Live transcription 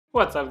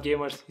What's up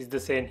gamers, it's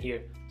TheSaiyan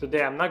here.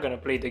 Today I'm not gonna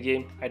play the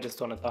game, I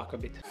just wanna talk a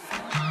bit.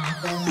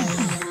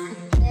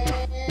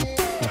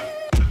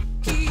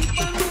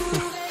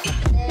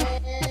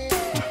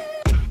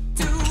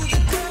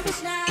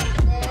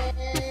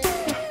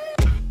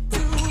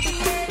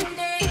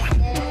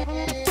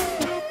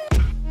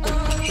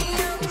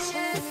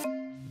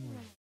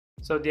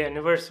 So the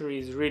anniversary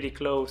is really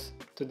close.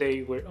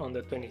 Today we're on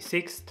the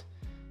 26th.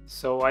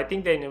 So I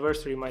think the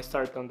anniversary might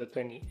start on the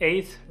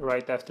 28th,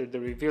 right after the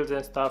reveals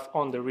and stuff.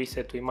 On the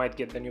reset we might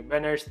get the new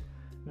banners.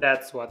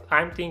 That's what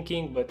I'm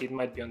thinking, but it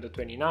might be on the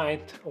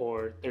 29th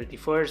or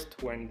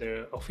 31st when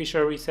the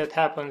official reset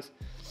happens.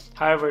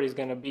 However it's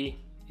gonna be,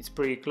 it's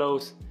pretty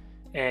close.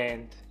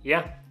 And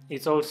yeah,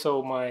 it's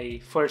also my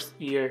first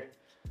year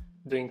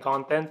doing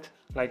content,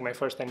 like my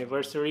first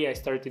anniversary. I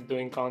started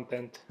doing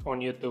content on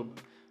YouTube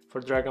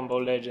for Dragon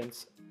Ball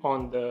Legends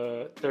on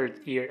the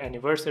 3rd year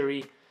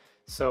anniversary.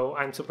 So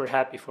I'm super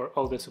happy for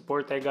all the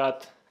support I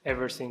got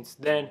ever since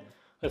then.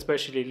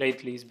 Especially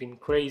lately it's been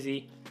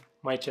crazy.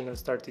 My channel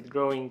started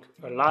growing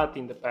a lot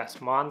in the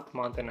past month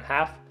and a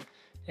half.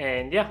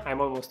 And yeah, I'm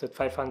almost at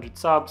 500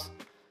 subs.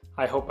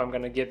 I hope I'm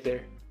gonna get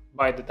there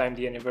by the time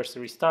the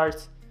anniversary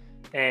starts.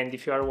 And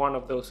if you are one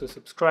of those who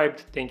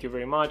subscribed, thank you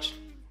very much.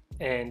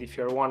 And if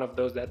you're one of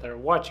those that are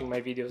watching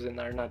my videos and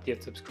are not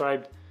yet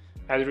subscribed,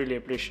 I'd really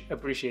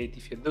appreciate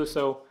if you do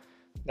so.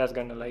 That's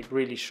gonna like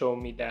really show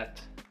me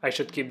that I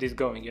should keep this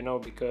going, you know,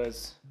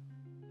 because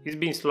it's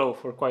been slow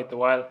for quite a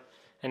while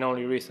and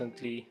only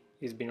recently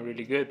it's been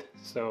really good.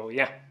 So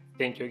yeah,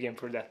 thank you again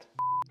for that.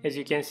 As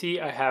you can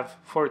see, I have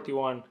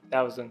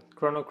 41,000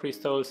 chrono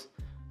crystals.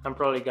 I'm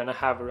probably gonna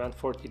have around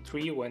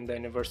 43 when the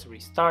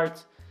anniversary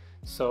starts.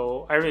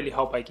 So I really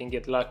hope I can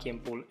get lucky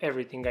and pull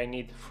everything I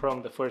need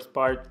from the first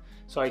part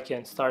so I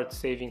can start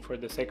saving for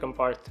the second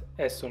part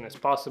as soon as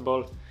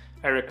possible.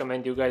 I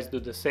recommend you guys do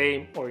the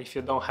same, or if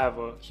you don't have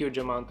a huge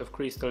amount of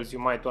crystals, you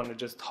might want to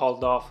just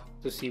hold off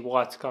to see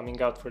what's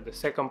coming out for the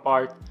second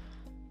part.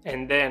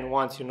 And then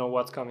once you know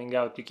what's coming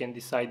out, you can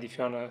decide if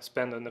you want to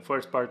spend on the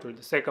first part or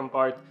the second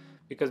part,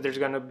 because there's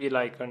gonna be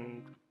like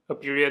a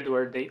period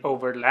where they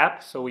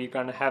overlap. So you're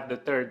gonna have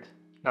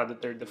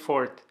the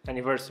fourth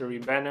anniversary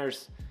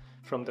banners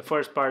from the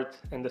first part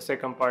and the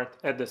second part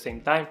at the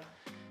same time,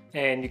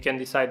 and you can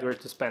decide where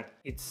to spend.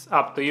 It's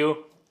up to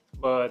you,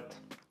 but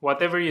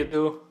whatever you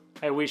do,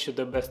 I wish you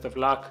the best of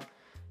luck,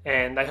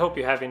 and I hope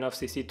you have enough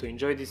CC to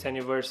enjoy this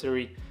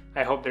anniversary.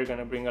 I hope they're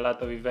gonna bring a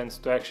lot of events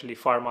to actually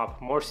farm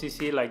up more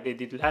CC like they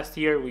did last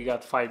year. We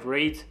got 5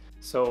 raids,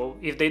 so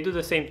if they do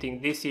the same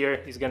thing this year,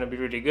 it's gonna be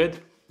really good.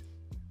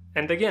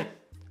 And again,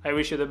 I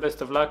wish you the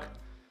best of luck,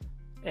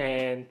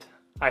 and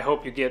I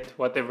hope you get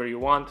whatever you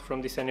want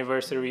from this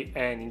anniversary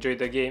and enjoy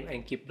the game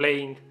and keep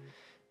playing.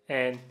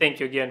 And thank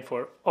you again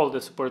for all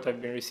the support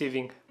I've been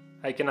receiving.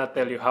 I cannot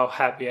tell you how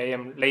happy I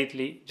am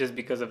lately just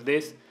because of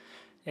this.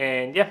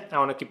 And yeah, I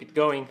want to keep it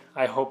going.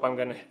 I hope I'm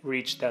gonna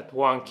reach that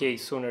 1K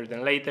sooner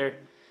than later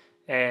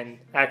and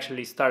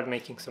actually start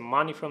making some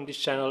money from this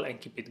channel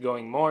and keep it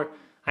going more.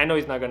 I know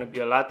it's not gonna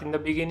be a lot in the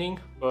beginning,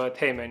 but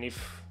hey man,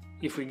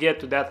 if we get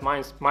to that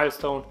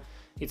milestone,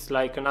 it's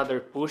like another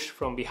push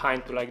from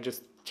behind to like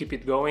just keep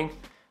it going.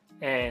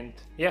 And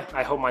yeah,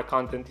 I hope my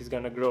content is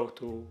gonna grow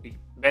to be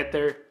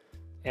better,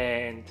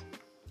 and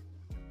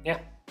yeah,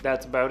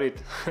 that's about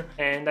it.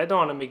 And I don't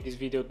want to make this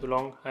video too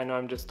long. I know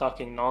I'm just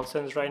talking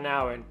nonsense right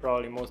now, and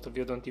probably most of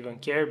you don't even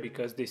care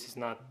because this is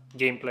not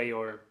gameplay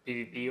or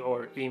PvP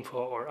or info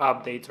or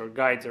updates or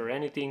guides or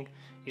anything.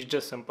 It's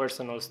just some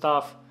personal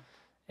stuff,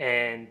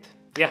 and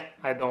yeah,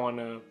 I don't want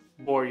to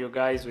bore you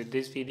guys with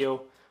this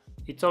video.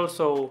 It's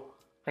also,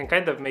 I'm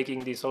kind of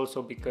making this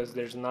also because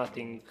there's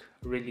nothing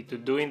really to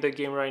do in the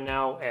game right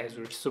now, as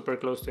we're super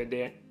close to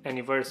the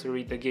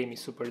anniversary. The game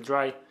is super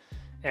dry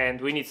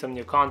and we need some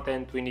new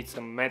content. We need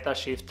some meta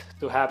shift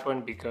to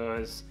happen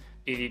because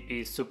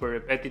PvP is super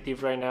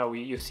repetitive right now.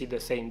 You see the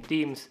same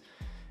teams,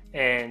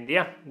 and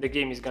yeah, the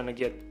game is gonna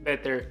get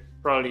better.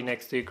 Probably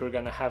next week we're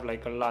gonna have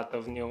like a lot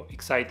of new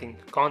exciting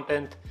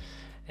content,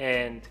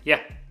 and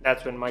yeah,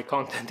 that's when my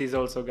content is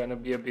also gonna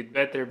be a bit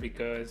better,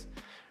 because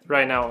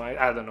right now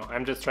I don't know,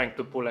 I'm just trying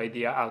to pull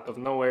ideas out of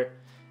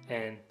nowhere,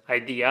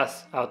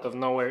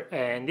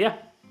 and yeah,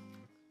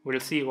 we'll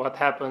see what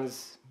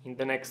happens in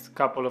the next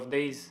couple of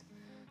days.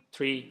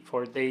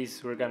 3-4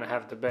 days we're gonna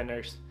have the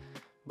banners,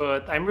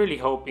 but I'm really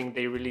hoping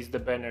they release the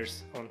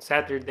banners on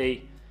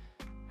Saturday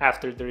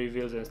after the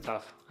reveals and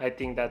stuff. I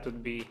think that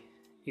would be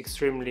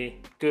extremely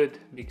good,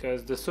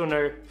 because the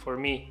sooner for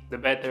me the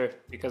better,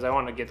 because I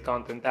want to get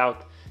content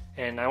out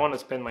and I want to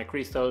spend my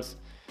crystals.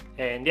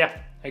 And yeah,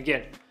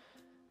 again,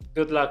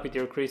 good luck with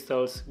your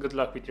crystals, good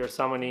luck with your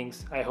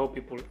summonings. I hope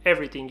you pull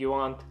everything you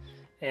want,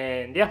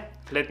 and yeah,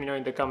 let me know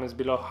in the comments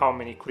below how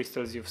many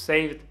crystals you've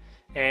saved.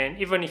 And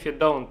even if you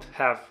don't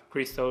have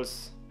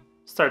crystals,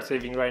 start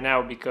saving right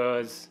now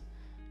because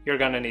you're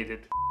gonna need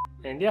it.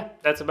 And yeah,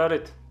 that's about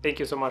it. Thank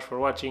you so much for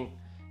watching.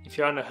 If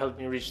you wanna help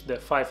me reach the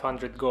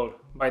 500 goal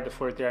by the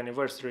 4th year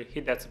anniversary,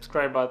 hit that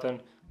subscribe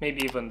button,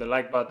 maybe even the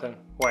like button.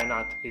 Why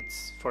not?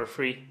 It's for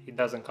free, it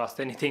doesn't cost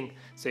anything,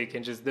 so you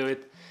can just do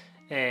it.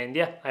 And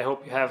yeah, I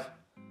hope you have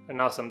an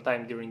awesome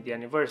time during the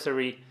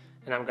anniversary,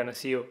 and I'm gonna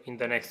see you in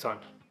the next one.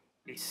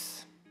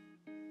 Peace.